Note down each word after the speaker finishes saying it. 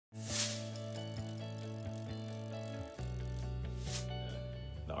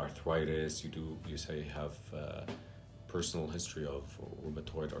arthritis. You say you have personal history of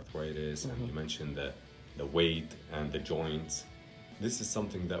rheumatoid arthritis, and you mentioned the weight and the joints. This is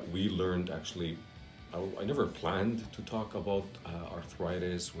something that we learned actually. I never planned to talk about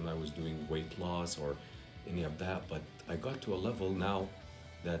arthritis when I was doing weight loss or any of that, but I got to a level now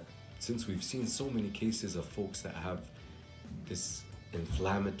that since we've seen so many cases of folks that have this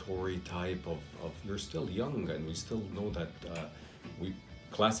inflammatory type of you're still young, and we still know that we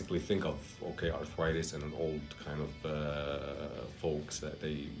classically think of arthritis and an old kind of folks that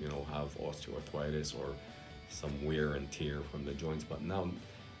they have osteoarthritis or some wear and tear from the joints, but now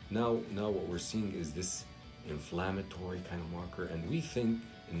what we're seeing is this inflammatory kind of marker, and we think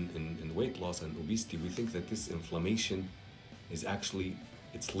in weight loss and obesity, we think that this inflammation is actually,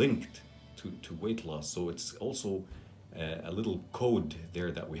 it's linked to weight loss. So it's also a little code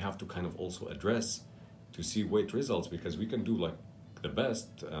there that we have to kind of also address to see weight results, because we can do like the best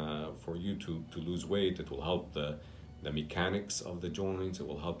for you to lose weight. It will help the mechanics of the joints. It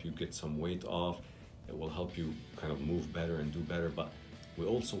will help you get some weight off. It will help you kind of move better and do better. But we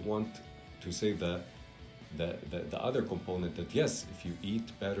also want to say the other component, that yes, if you eat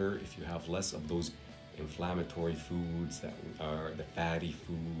better, if you have less of those inflammatory foods that are the fatty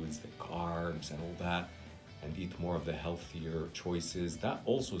foods, the carbs and all that, and eat more of the healthier choices, that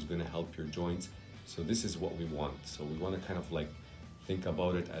also is going to help your joints. So this is what we want. So we want to kind of like think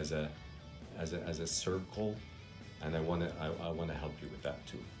about it as a circle, and I want to help you with that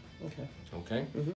too. Okay. Okay. Mm-hmm.